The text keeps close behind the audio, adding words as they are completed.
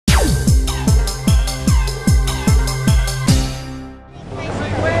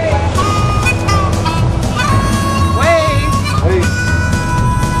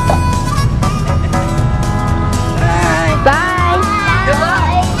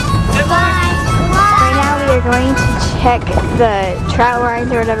going to check the trout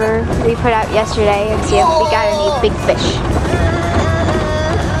lines or whatever we put out yesterday and see if we got any big fish.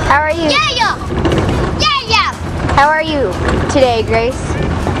 How are you? Yeah, yeah. Yeah, yeah. How are you today, Grace?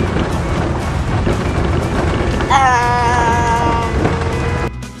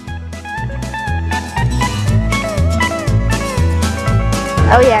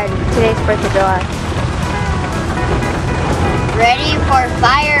 Oh yeah, today's 4th of July. Ready for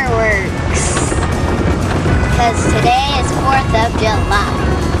fireworks. Because today is 4th of July.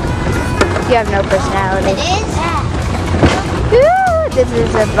 You have no personality. It is? Woo! This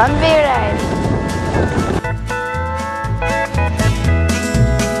is a bumpy ride.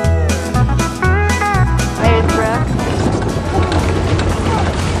 There's Brooke.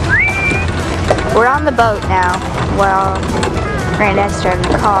 We're on the boat now. Well, Granddad's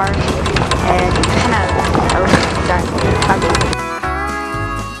driving the car, and kind of starting to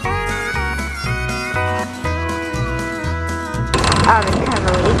it's kind of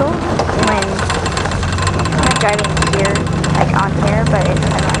illegal when I'm not driving here, like on here, but it's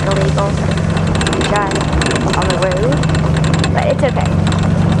kind of like illegal to drive on the road, but it's okay.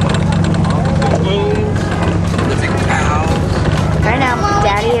 Right now,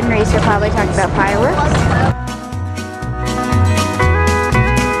 Daddy and Reese are probably talking about fireworks.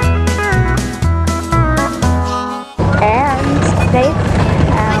 And they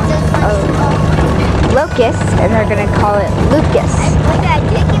found a locust, and they're gonna call it Lucas.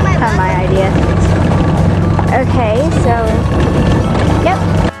 Not my idea. Okay, so, yep.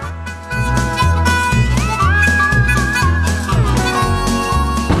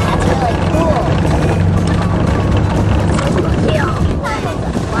 That's really cool.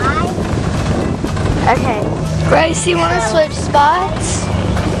 Okay. Grace, you want to switch spots?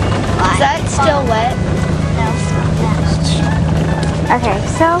 Is that still wet? Okay,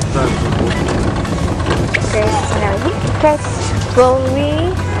 so Grace and everything. Grace, will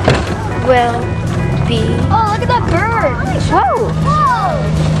be. Oh, look at that bird! Whoa! Whoa!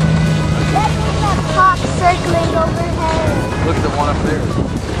 That's that hawk circling overhead. Look at the one up there.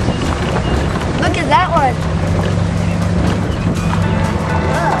 Look at that one.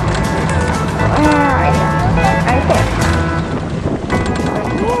 Right there.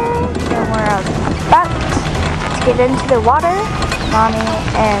 And we're about to get into the water. Mommy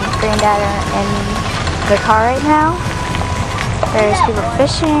and Granddad are in the car right now. There's people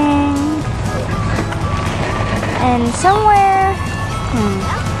fishing. And somewhere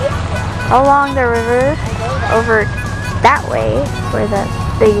along the river, over that way, where the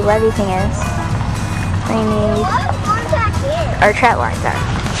big levee thing is, we need our trout lines are.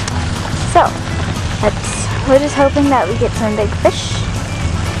 So, we're just hoping that we get some big fish.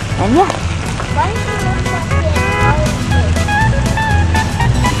 And yeah.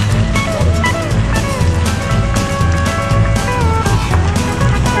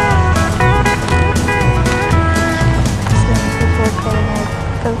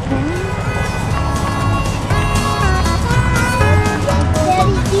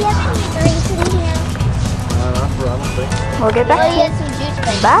 We'll get back to you.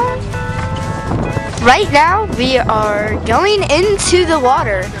 Bye. Right now, we are going into the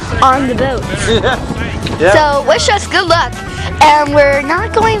water on the boat. Yeah. So wish us good luck. And we're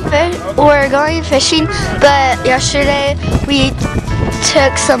not going we're going fishing, but yesterday we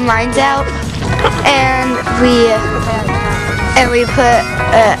took some lines out and we put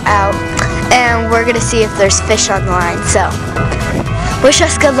out, and we're gonna see if there's fish on the line. So wish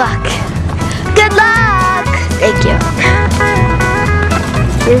us good luck. Good luck. Thank you.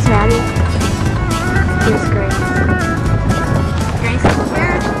 Here's Maddie. Here's Grace. Grace is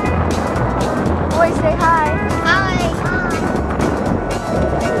here. Boys, say hi. Hi.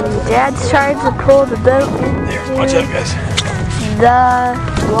 Dad's trying to pull the boat into Watch out, guys. the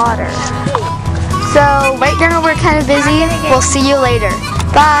water. So right now we're kind of busy. We'll see you later.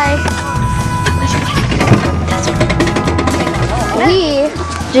 Bye. We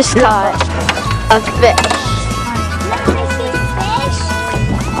just caught a fish.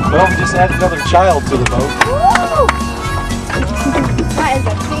 Well, we just added another child to the boat. That is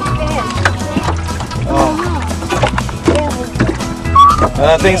a big fish. Oh.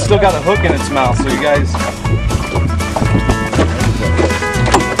 That thing's still got a hook in its mouth, so you guys.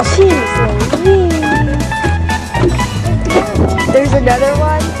 Jeez Louise. There's another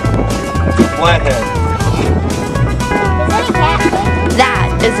one. Flathead. That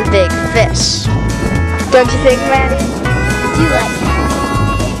is a big fish. Don't you think, Maddie? Do you like that?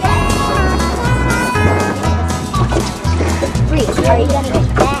 Reese, are you gonna get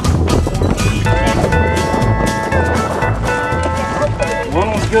that? One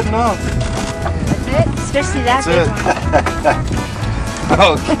was good enough. That's it. Especially that That's big it. one.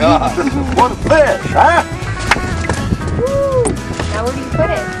 Oh God! What a fish, huh? Now where do you put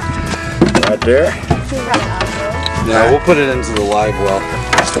it? Right there. Yeah, we'll put it into the live well.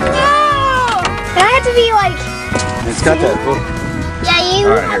 That had to be like. It's got that hook. Yeah, you.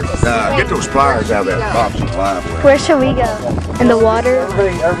 All right, here. Get those pliers out of that box of live well. Where should we go? In the water?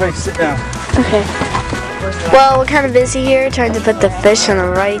 Everybody sit down. Okay. Well, we're kind of busy here trying to put the fish on the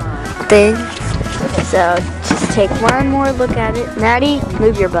right thing. So just take one more look at it. Maddie,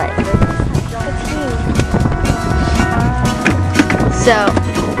 move your butt. So,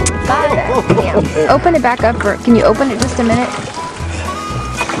 Open it back up. Can you open it just a minute?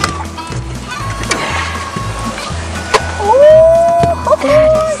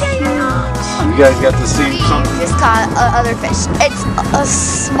 You guys got to see something. just caught other fish. It's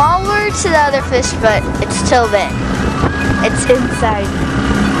smaller to the other fish, but it's still big. It's inside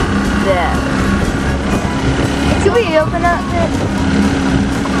there. Can we open up it?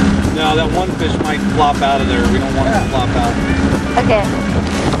 No, that one fish might flop out of there. We don't want it to flop out. Okay.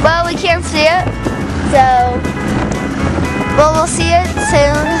 Well, we can't see it, so we'll see it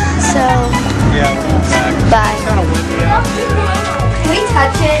soon. So Yeah, we're going back. bye. It's kind of windy out. Can we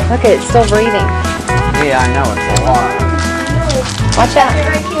touch it? Look, it's still breathing. Yeah, I know it's a lot. Watch out.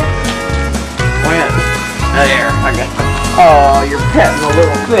 Right here. When? There, I got. Oh, you're petting a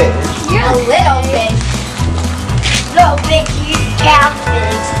little fish. You're a little fish. Little big, huge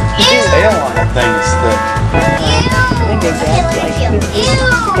catfish. The tail on that thing is thick.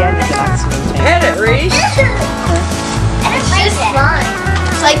 Pet it, Reese. It's just fine.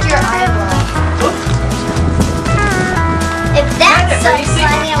 It's like your eyeball. If that's so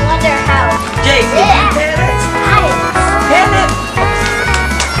funny, I wonder how. Jake, did you pet it? Pet it.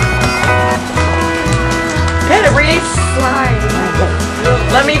 Pet it, Reese.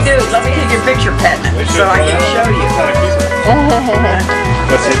 Let me take your picture petting it so I can show you.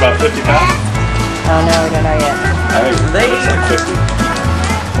 What's it, about 50 pounds? Oh no, we don't know yet. I think They- it's like 50.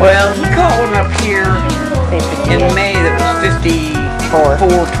 Well, he caught one up here in May that was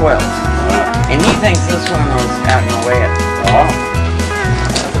 54.12. And he thinks this one was out in the wet. Oh.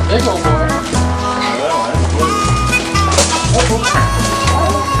 Big old boy.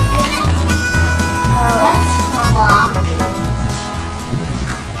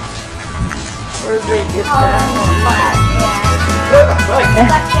 Where'd they get that?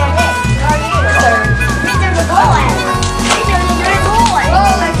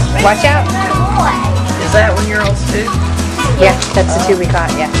 Watch out. Is that 1 year olds too? Yeah, that's the two we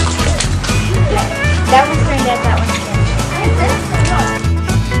caught, yeah. That one's granddad, that one's granddad.